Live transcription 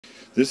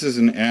This is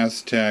an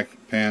Astak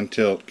pan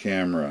tilt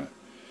camera.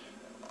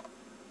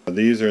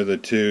 These are the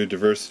two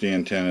diversity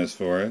antennas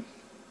for it.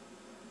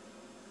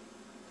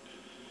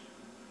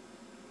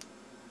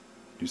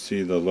 You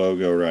see the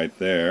logo right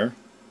there.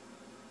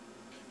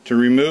 To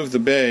remove the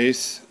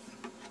base,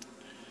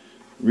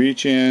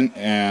 reach in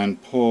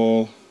and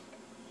pull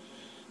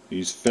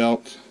these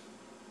felt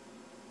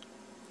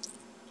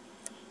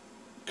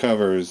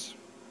covers.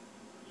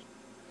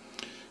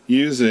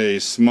 Use a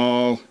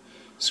small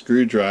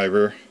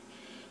screwdriver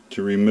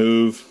to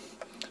remove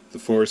the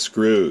 4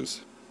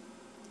 screws.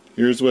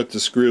 Here's what the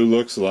screw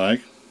looks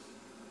like.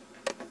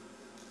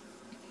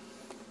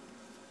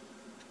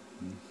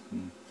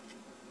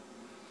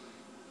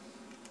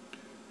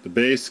 The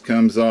base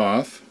comes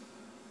off.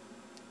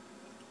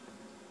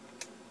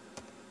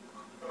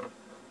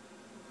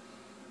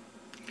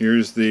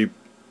 Here's the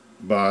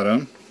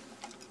bottom.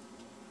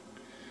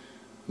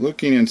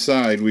 Looking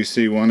inside, we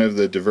see one of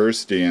the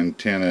diversity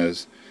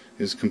antennas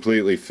is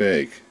completely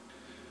fake.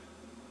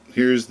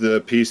 Here's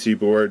the PC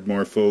board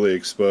more fully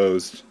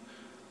exposed.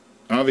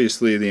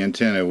 Obviously the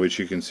antenna, which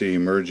you can see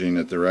emerging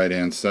at the right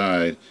hand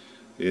side,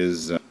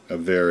 is a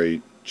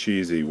very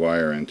cheesy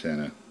wire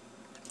antenna.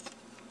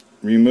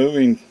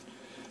 Removing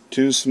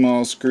 2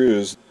 small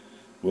screws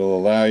will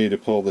allow you to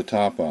pull the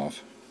top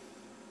off.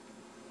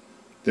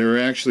 There are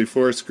actually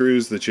 4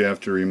 screws that you have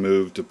to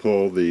remove to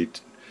pull the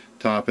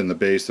top and the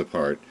base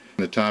apart.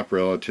 The top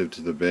relative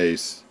to the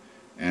base,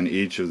 and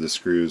each of the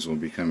screws will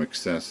become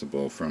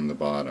accessible from the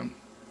bottom.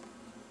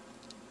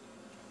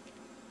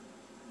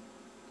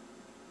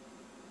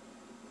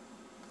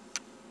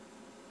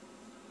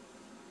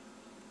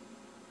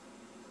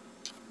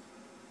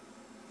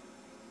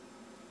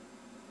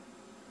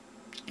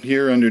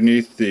 Here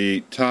underneath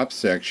the top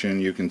section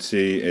you can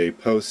see a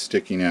post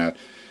sticking out,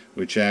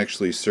 which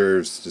actually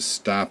serves to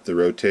stop the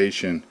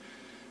rotation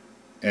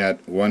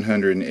at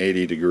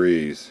 180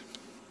 degrees.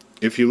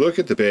 If you look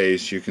at the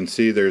base, you can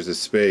see there's a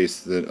space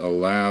that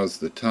allows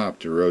the top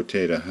to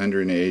rotate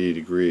 180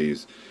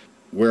 degrees,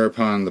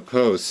 whereupon the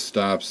post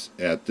stops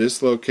at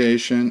this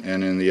location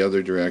and in the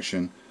other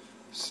direction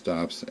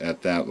stops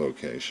at that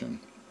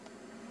location.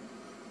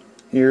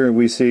 Here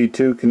we see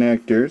 2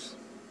 connectors.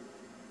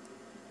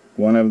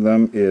 One of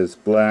them is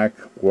black,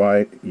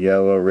 white,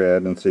 yellow,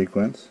 red in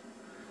sequence.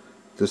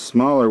 The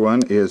smaller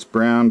one is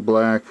brown,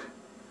 black,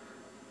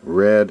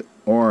 red,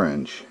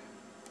 orange.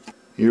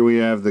 Here we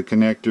have the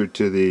connector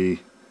to the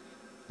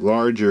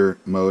larger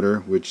motor,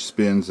 which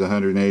spins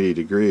 180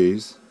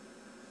 degrees.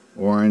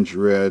 Orange,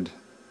 red,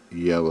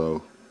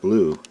 yellow,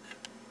 blue.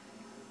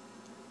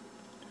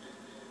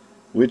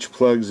 Which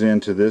plugs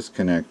into this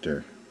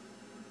connector.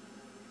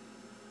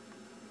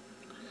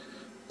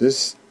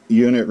 This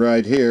unit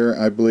right here,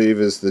 I believe,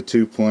 is the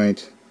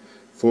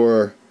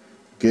 2.4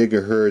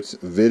 gigahertz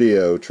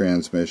video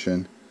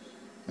transmission,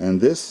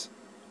 and this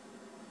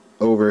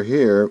over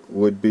here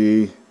would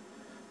be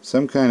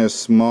some kind of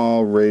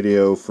small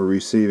radio for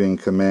receiving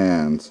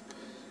commands,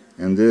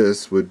 and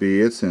this would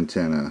be its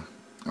antenna,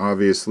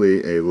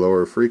 obviously a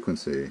lower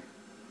frequency.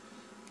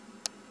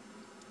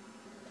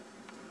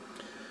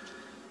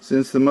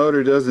 Since the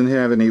motor doesn't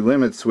have any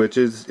limit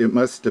switches, it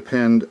must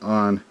depend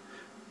on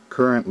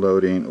current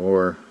loading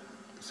or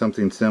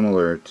something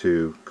similar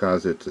to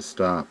cause it to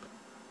stop.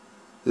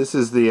 This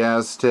is the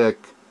Astak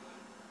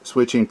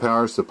switching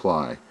power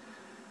supply.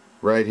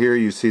 Right here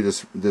you see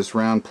this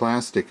round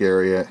plastic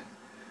area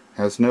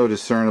has no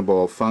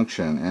discernible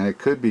function, and it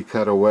could be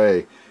cut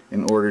away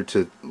in order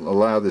to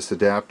allow this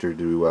adapter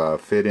to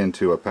fit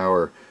into a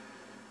power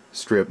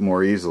strip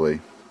more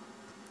easily.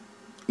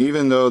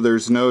 Even though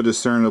there's no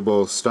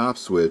discernible stop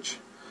switch,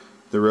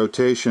 the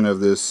rotation of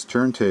this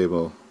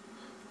turntable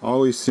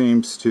always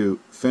seems to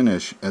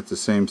finish at the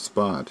same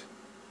spot.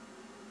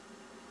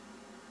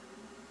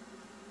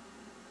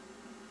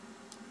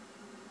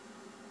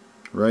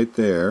 Right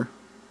there,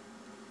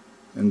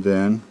 and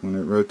then when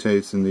it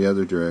rotates in the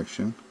other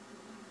direction,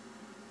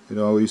 it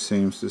always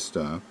seems to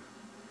stop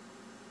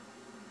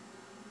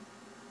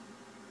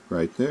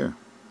right there.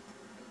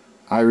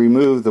 I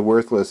removed the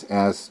worthless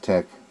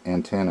Astak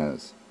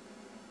antennas.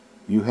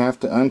 You have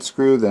to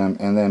unscrew them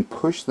and then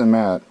push them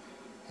out.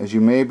 As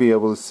you may be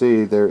able to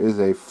see, there is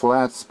a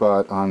flat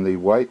spot on the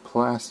white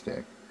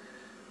plastic.